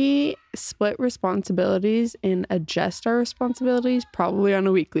 We split responsibilities and adjust our responsibilities probably on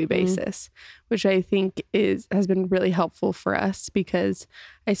a weekly basis, which I think has been really helpful for us because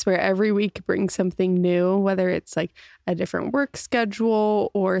I swear every week brings something new, whether it's like a different work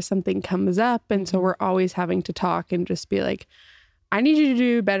schedule or something comes up. And so we're always having to talk and just be like, I need you to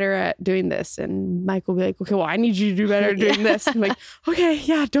do better at doing this. And Mike will be like, okay, well, I need you to do better at doing this. I'm like, okay,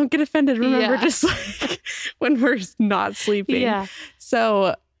 yeah, don't get offended. Remember, just like when we're not sleeping. Yeah.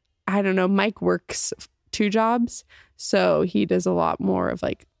 So I don't know. Mike works 2 jobs. So he does a lot more of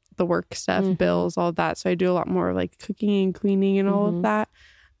like the work stuff, bills, all of that. So I do a lot more of like cooking and cleaning and all of that.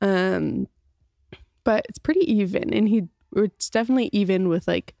 But it's pretty even. And it's definitely even with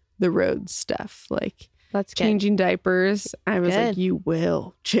like the road stuff. Like, that's changing diapers. I was like, you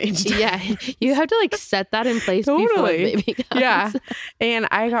will change diapers. Yeah, you have to like set that in place before the baby comes. Yeah. And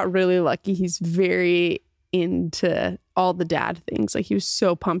I got really lucky. He's very into all the dad things. Like he was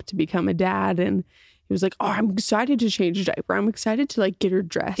so pumped to become a dad. And he was like, oh, I'm excited to change a diaper. I'm excited to like get her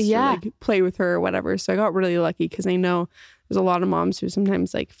dressed or like play with her or whatever. So I got really lucky because I know there's a lot of moms who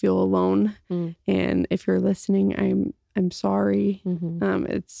sometimes like feel alone. And if you're listening, I'm sorry.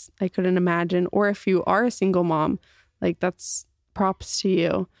 I couldn't imagine. Or if you are a single mom, like that's props to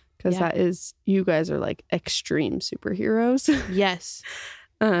you because that is, you guys are like extreme superheroes. Yes,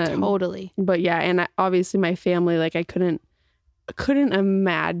 totally. But yeah, and obviously my family, like I couldn't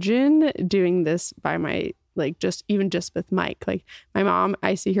imagine doing this by just with Mike. Like my mom,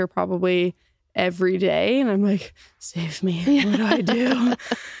 I see her probably every day and I'm like, save me. What do I do?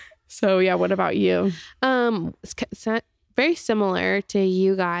 So yeah, what about you? Very similar to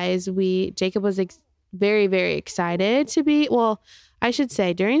you guys. Jacob was very, very excited to be, well, I should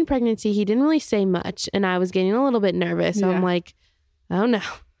say during pregnancy, he didn't really say much and I was getting a little bit nervous. So I'm like, oh no,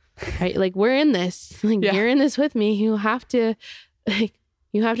 right? Like we're in this, like you're in this with me. You have to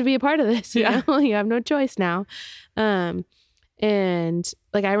be a part of this. You know? You have no choice now. And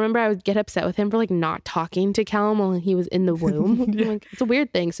like, I remember I would get upset with him for like not talking to Callum while he was in the womb. Like, it's a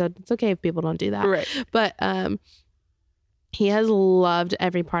weird thing. So it's okay if people don't do that. Right. But, he has loved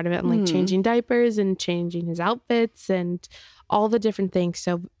every part of it and like changing diapers and changing his outfits and all the different things.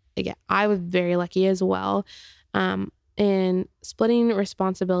 So again, I was very lucky as well. And splitting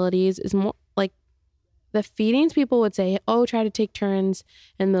responsibilities is more like the feedings. People would say, oh, try to take turns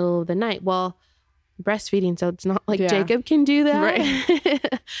in the middle of the night. Well, breastfeeding, so it's not like Jacob can do that. Right.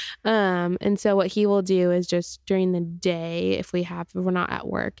 And so what he will do is just during the day, if we're not at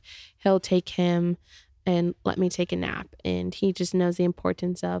work, he'll take him and let me take a nap. And he just knows the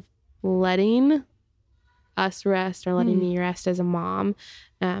importance of letting us rest or letting me rest as a mom,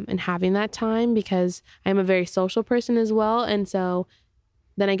 and having that time, because I'm a very social person as well. And so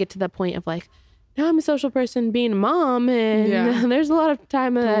then I get to the point of like, now I'm a social person being a mom, and there's a lot of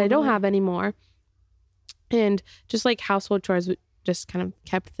time that I don't have anymore. And just like household chores just kind of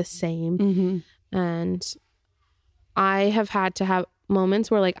kept the same. And I have had to have moments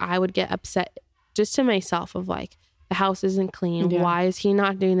where like I would get upset just to myself of like, the house isn't clean. Why is he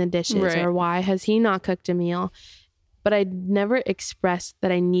not doing the dishes? Or why has he not cooked a meal? But I never expressed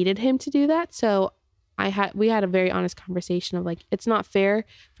that I needed him to do that. So we had a very honest conversation of like, it's not fair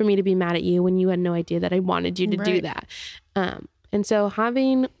for me to be mad at you when you had no idea that I wanted you to do that. And so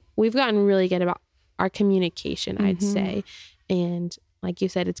we've gotten really good about our communication, I'd say. And like you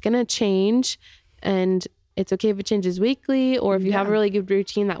said, it's going to change, and it's okay if it changes weekly, or if you have a really good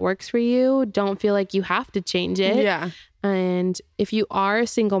routine that works for you, don't feel like you have to change it. Yeah. And if you are a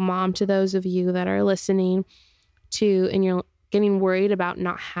single mom, to those of you that are listening to, and you're getting worried about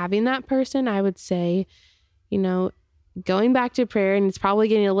not having that person, I would say, going back to prayer, and it's probably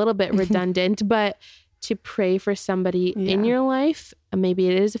getting a little bit redundant, but to pray for somebody in your life. Maybe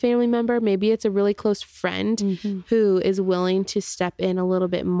it is a family member. Maybe it's a really close friend who is willing to step in a little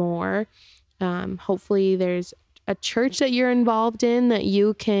bit more. Hopefully there's a church that you're involved in that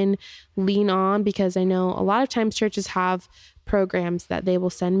you can lean on, because I know a lot of times churches have programs that they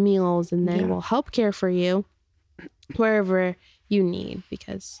will send meals and they will help care for you wherever you need,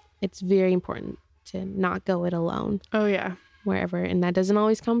 because it's very important to not go it alone. Oh yeah. Wherever. And that doesn't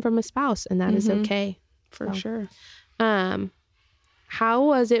always come from a spouse, and that is okay. For sure. How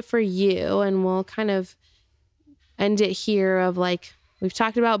was it for you? And we'll kind of end it here of like, we've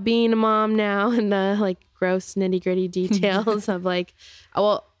talked about being a mom now and the like gross nitty gritty details of like,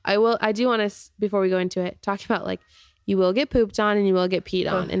 I do want to, before we go into it, talk about like, you will get pooped on and you will get peed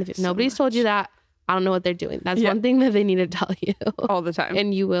on. And if nobody's told you that, I don't know what they're doing. That's one thing that they need to tell you all the time.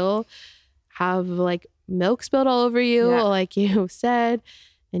 And you will have like milk spilled all over you, like you said,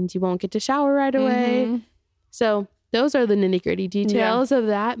 and you won't get to shower right away. So those are the nitty gritty details of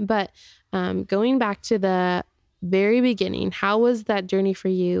that. But going back to the very beginning, how was that journey for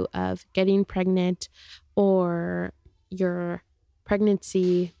you of getting pregnant, or your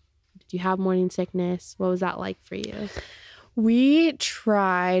pregnancy? Did you have morning sickness? What was that like for you? We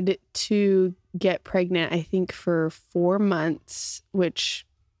tried to get pregnant, I think, for 4 months, which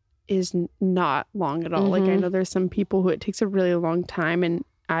is not long at all. Like, I know there's some people who it takes a really long time, and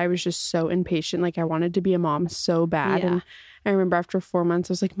I was just so impatient. Like, I wanted to be a mom so bad. And I remember after 4 months,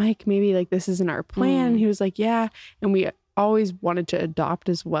 I was like, Mike, maybe like this isn't our plan. And he was like, yeah. And we always wanted to adopt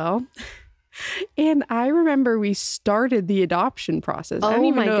as well. And I remember we started the adoption process. I don't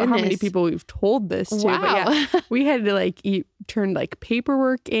even know how many people we've told this to. Wow. But yeah, we had to like turn like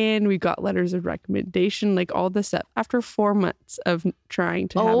paperwork in. We got letters of recommendation, like all this stuff after 4 months of trying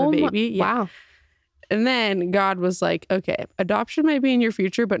to have a baby. Wow. And then God was like, okay, adoption might be in your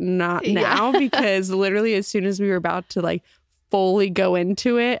future, but not now, because literally as soon as we were about to like fully go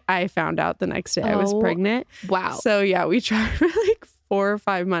into it, I found out the next day I was pregnant. Wow. So yeah, we tried for like 4 or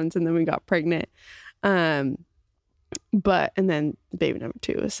 5 months, and then we got pregnant. And then baby number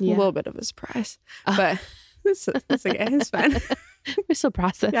 2 was a little bit of a surprise, but it's okay. It's fine. We're still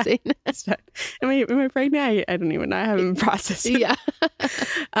processing. Yeah, it's fine. Am I pregnant? I don't even know. I haven't processed it. Yeah.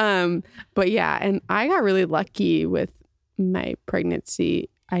 But yeah, and I got really lucky with my pregnancy.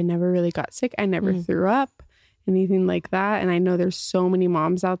 I never really got sick. I never threw up, anything like that. And I know there's so many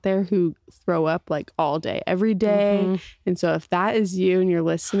moms out there who throw up like all day, every day. And so if that is you and you're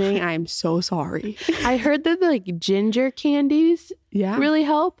listening, I'm so sorry. I heard that like ginger candies really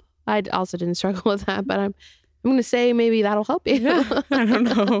help. I also didn't struggle with that, but I'm going to say maybe that'll help you. I don't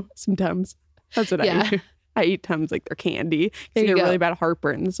know. Some Tums. That's what I do. I eat Tums like they're candy. I get really bad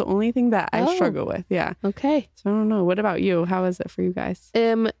heartburn. It's the only thing that I struggle with. Yeah. Okay. So I don't know. What about you? How is it for you guys?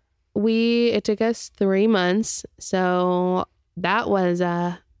 It took us 3 months. So that was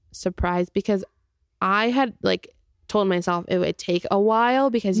a surprise, because I had like told myself it would take a while,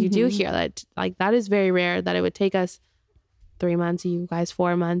 because you do hear that like that is very rare that it would take us 3 months, you guys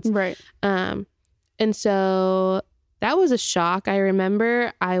 4 months. Right. And so that was a shock. I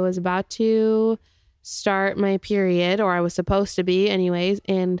remember I was about to start my period, or I was supposed to be anyways.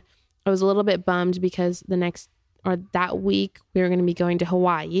 And I was a little bit bummed because that week we were going to be going to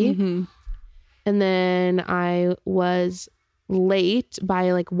Hawaii. And then I was late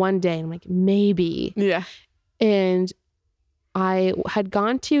by like one day. And I'm like, maybe. Yeah. And I had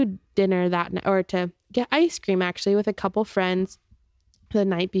gone to dinner that night, or to get ice cream actually, with a couple friends the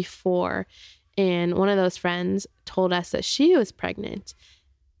night before. And one of those friends told us that she was pregnant.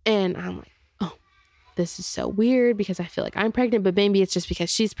 And I'm like, oh, this is so weird because I feel like I'm pregnant, but maybe it's just because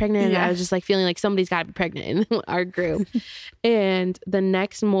she's pregnant. And I was just like feeling like somebody's got to be pregnant in our group. And the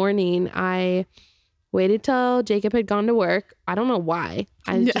next morning I waited till Jacob had gone to work. I don't know why.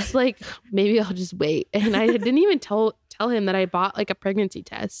 I was just like, maybe I'll just wait. And I didn't even tell him that I bought like a pregnancy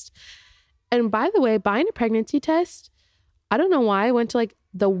test. And by the way, buying a pregnancy test, I don't know why I went to like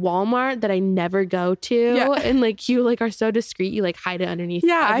the Walmart that I never go to. And like you like are so discreet, you like hide it underneath.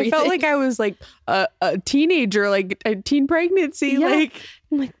 I felt like I was like a teenager, like a teen pregnancy. Like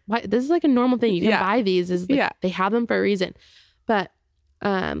I'm like, why? This is like a normal thing. You can buy these. Is like, they have them for a reason. But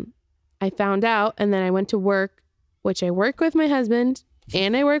I found out, and then I went to work, which I work with my husband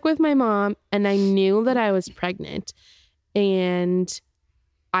and I work with my mom, and I knew that I was pregnant. And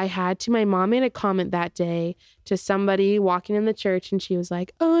my mom made a comment that day to somebody walking in the church, and she was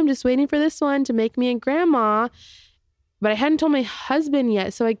like, oh, I'm just waiting for this one to make me a grandma. But I hadn't told my husband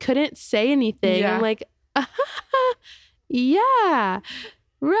yet, so I couldn't say anything. I'm like, yeah,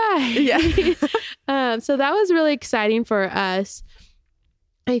 right. So that was really exciting for us.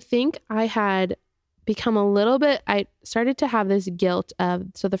 I think I had become I started to have this guilt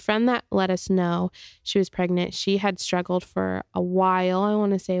so the friend that let us know she was pregnant, she had struggled for a while. I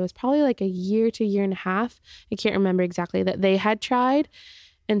want to say it was probably like a year to year and a half. I can't remember exactly, that they had tried.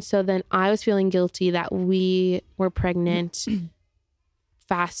 And so then I was feeling guilty that we were pregnant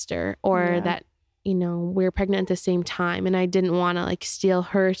faster, or that, we were pregnant at the same time. And I didn't want to like steal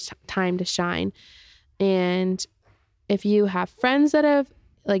her time to shine. And if you have friends that have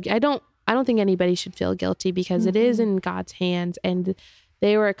like, I don't think anybody should feel guilty because it is in God's hands. And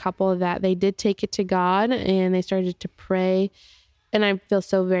they were a couple that they did take it to God and they started to pray. And I feel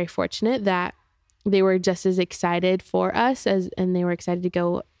so very fortunate that they were just as excited for us and they were excited to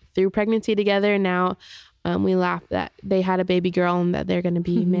go through pregnancy together. Now we laugh that they had a baby girl and that they're going to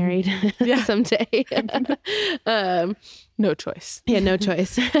be married someday. No choice. Yeah, no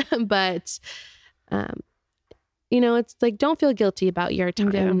choice. But, it's like, don't feel guilty about your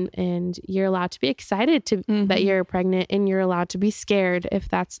time and you're allowed to be excited that you're pregnant, and you're allowed to be scared if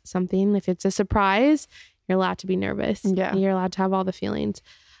that's something. If it's a surprise, you're allowed to be nervous. Yeah. You're allowed to have all the feelings.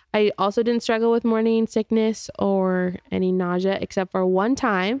 I also didn't struggle with morning sickness or any nausea, except for one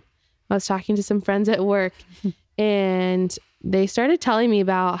time I was talking to some friends at work and they started telling me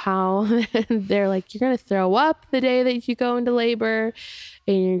about how they're like, you're going to throw up the day that you go into labor,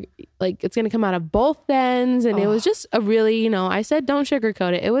 and you're like, it's going to come out of both ends. And it was just a really, I said, don't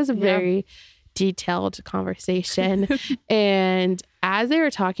sugarcoat it. It was a very detailed conversation. And as they were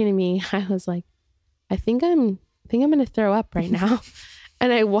talking to me, I was like, I think I'm going to throw up right now.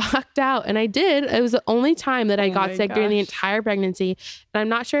 And I walked out, and I did. It was the only time that I got sick during the entire pregnancy. And I'm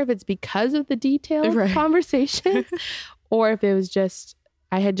not sure if it's because of the detailed conversation or if it was just,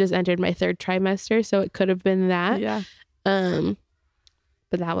 I had just entered my 3rd trimester. So it could have been that. Yeah.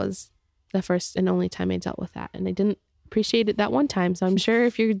 But that was the first and only time I dealt with that. And I didn't appreciate it that one time. So I'm sure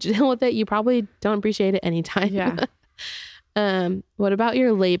if you're dealing with it, you probably don't appreciate it anytime. Yeah. What about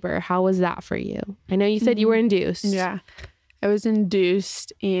your labor? How was that for you? I know you said you were induced. Yeah. I was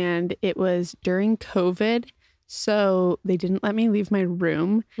induced, and it was during COVID. So they didn't let me leave my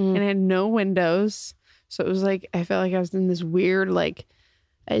room, and I had no windows. So it was like, I felt like I was in this weird, like,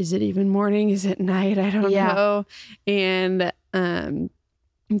 is it even morning? Is it night? I don't know. And,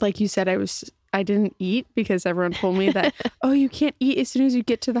 like you said, I didn't eat because everyone told me that, oh, you can't eat as soon as you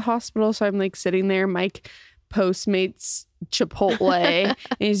get to the hospital. So I'm like sitting there, Mike Postmates Chipotle, and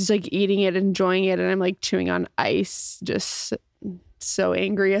he's just like eating it, enjoying it. And I'm like chewing on ice, just so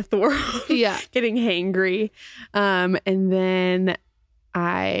angry at the world. Getting hangry. And then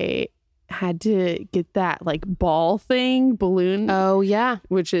I had to get that like ball thing, balloon. Oh yeah.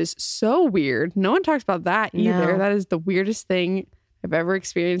 Which is so weird. No one talks about that either. No. That is the weirdest thing I've ever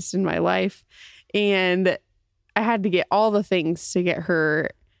experienced in my life. And I had to get all the things to get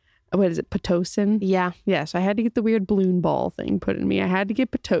her, what is it, Pitocin? Yeah. Yeah. So I had to get the weird balloon ball thing put in me. I had to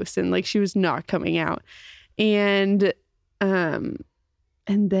get Pitocin. Like, she was not coming out. And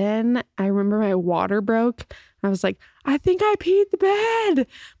then I remember my water broke. I was like, I think I peed the bed,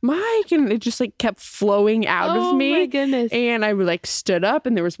 Mike. And it just like kept flowing out of me. Oh my goodness. And I like stood up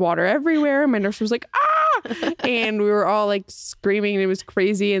and there was water everywhere. And my nurse was like, ah. And we were all like screaming and it was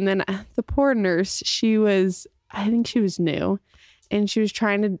crazy. And then the poor nurse, I think she was new. And she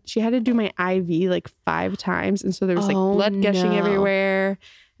had to do my IV like 5 times. And so there was like blood gushing everywhere.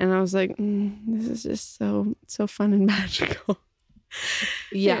 And I was like, this is just so fun and magical.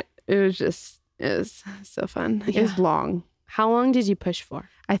 Yeah. It was so fun. Yeah. It was long. How long did you push for?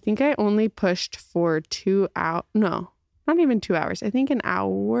 I think I only pushed for 2 hours. No, not even 2 hours. I think an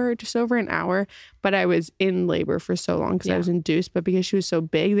hour, just over an hour. But I was in labor for so long because I was induced. But because she was so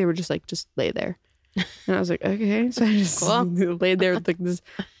big, they were just like, just lay there. And I was like, okay. So I just laid there with like this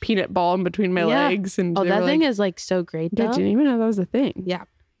peanut ball in between my legs. And that thing is like so great though. I didn't even know that was a thing. Yeah.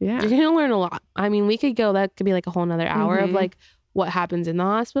 Yeah. You're going to learn a lot. I mean, that could be like a whole nother hour of like what happens in the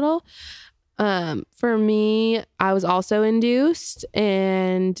hospital. For me, I was also induced,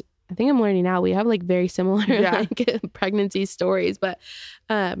 and I think I'm learning now we have like very similar like pregnancy stories, but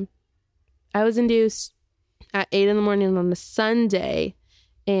I was induced at 8 a.m. on a Sunday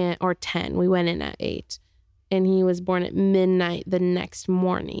or 10. We went in at 8, and he was born at midnight the next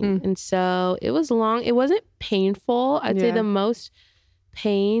morning. And so it was long. It wasn't painful. I'd say the most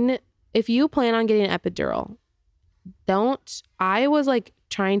pain, if you plan on getting an epidural, I was like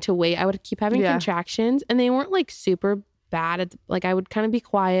trying to wait. I would keep having contractions, and they weren't like super bad. Like I would kind of be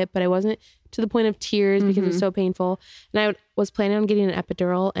quiet, but I wasn't to the point of tears because it was so painful. And I was planning on getting an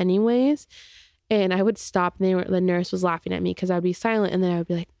epidural anyways. And I would stop, and the nurse was laughing at me because I would be silent. And then I would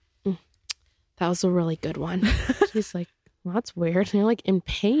be like, that was a really good one. She's like, well, that's weird. And they're like in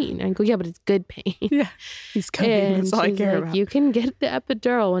pain. And I go, yeah, but it's good pain. Yeah. He's coming. And that's all I care about. You can get the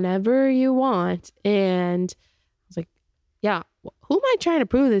epidural whenever you want. And I was like, yeah, who am I trying to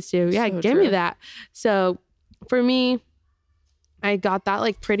prove this to? Yeah, give me that. So for me, I got that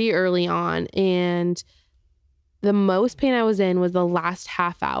like pretty early on. And the most pain I was in was the last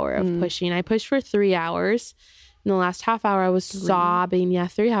half hour of pushing. I pushed for 3 hours. In the last half hour, I was sobbing. Yeah,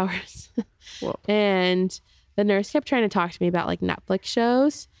 3 hours. And the nurse kept trying to talk to me about like Netflix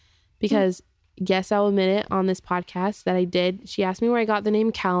shows because yes, I'll admit it on this podcast that I did. She asked me where I got the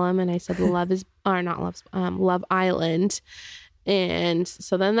name Callum, and I said Love Island. And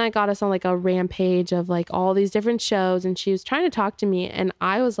so then that got us on like a rampage of like all these different shows, and she was trying to talk to me, and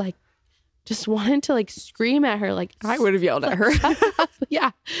I was like, just wanted to like scream at her. Like I would have yelled at her.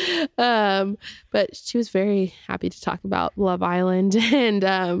 Yeah. But she was very happy to talk about Love Island. And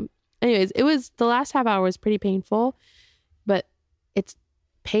anyways, it was the last half hour was pretty painful, but it's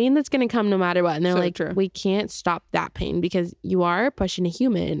pain that's going to come no matter what. And they're like, we can't stop that pain because you are pushing a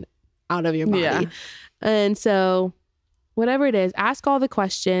human out of your body. Yeah. And so whatever it is, ask all the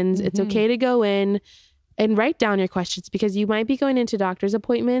questions. It's okay to go in and write down your questions because you might be going into doctor's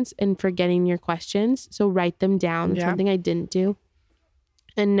appointments and forgetting your questions. So write them down. That's something I didn't do.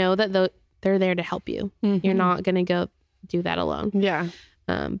 And know that they're there to help you. You're not going to go do that alone. Yeah.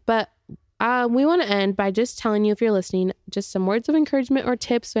 But we want to end by just telling you, if you're listening, just some words of encouragement or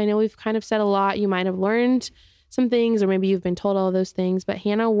tips. So I know we've kind of said a lot. You might have learned some things, or maybe you've been told all those things. But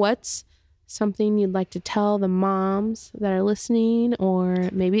Hannah, what's something you'd like to tell the moms that are listening, or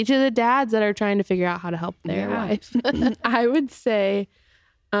maybe to the dads that are trying to figure out how to help their wife? I would say,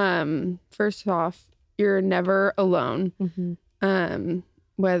 first off, you're never alone.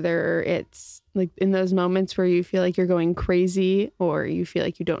 Whether it's like in those moments where you feel like you're going crazy, or you feel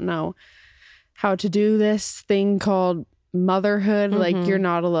like you don't know how to do this thing called motherhood, like you're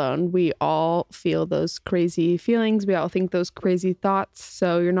not alone. We all feel those crazy feelings. We all think those crazy thoughts.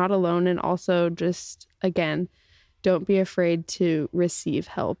 So you're not alone. And also just, again, don't be afraid to receive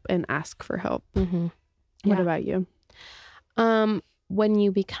help and ask for help. What about you? When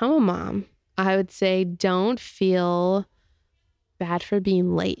you become a mom, I would say don't feel bad for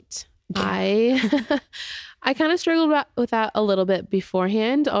being late. I kind of struggled with that a little bit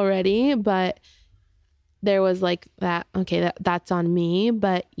beforehand already, but there was like that, okay, that's on me,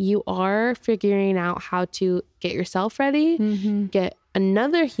 but you are figuring out how to get yourself ready, get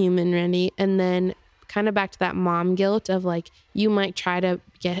another human ready, and then kind of back to that mom guilt of like, you might try to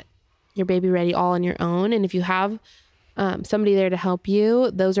get your baby ready all on your own. And if you have somebody there to help you,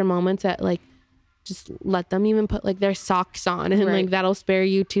 those are moments that like, just let them even put like their socks on, and like that'll spare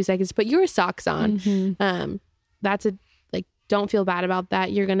you 2 seconds to put your socks on. That's like, don't feel bad about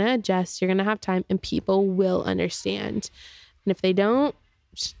that. You're going to adjust, you're going to have time, and people will understand. And if they don't,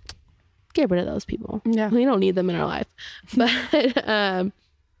 just get rid of those people. Yeah. We don't need them in our life. But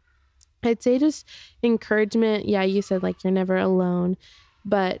I'd say just encouragement. Yeah. You said like, you're never alone,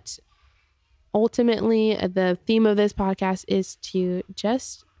 but ultimately the theme of this podcast is to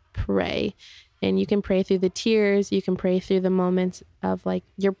just pray. And you can pray through the tears. You can pray through the moments of like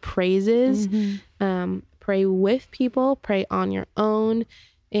your praises. Pray with people. Pray on your own.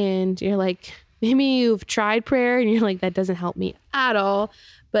 And you're like, maybe you've tried prayer and you're like, that doesn't help me at all.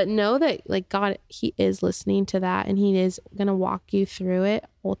 But know that like God, he is listening to that, and he is going to walk you through it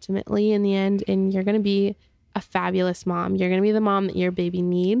ultimately in the end. And you're going to be a fabulous mom. You're going to be the mom that your baby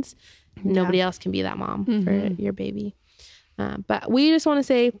needs. Nobody else can be that mom for your baby. But we just want to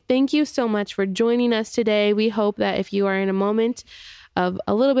say thank you so much for joining us today. We hope that if you are in a moment of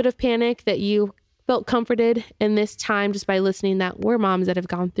a little bit of panic, that you felt comforted in this time just by listening, that we're moms that have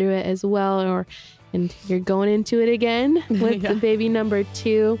gone through it as well, and you're going into it again with the baby number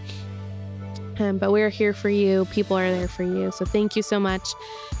 2. But we're here for you. People are there for you. So thank you so much.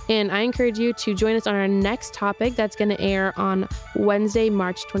 And I encourage you to join us on our next topic that's going to air on Wednesday,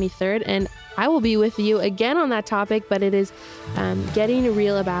 March 23rd. And I will be with you again on that topic, but it is getting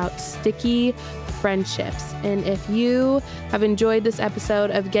real about sticky friendships. And if you have enjoyed this episode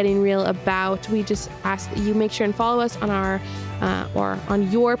of Getting Real About, we just ask that you make sure and follow us on our or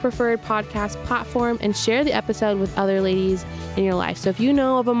on your preferred podcast platform, and share the episode with other ladies in your life. So if you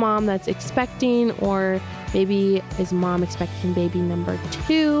know of a mom that's expecting, or maybe is mom expecting baby number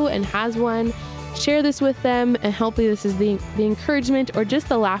 2 and has one, share this with them, and hopefully this is the encouragement or just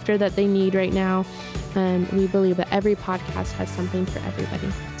the laughter that they need right now. And we believe that every podcast has something for everybody.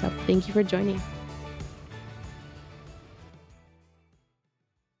 So thank you for joining.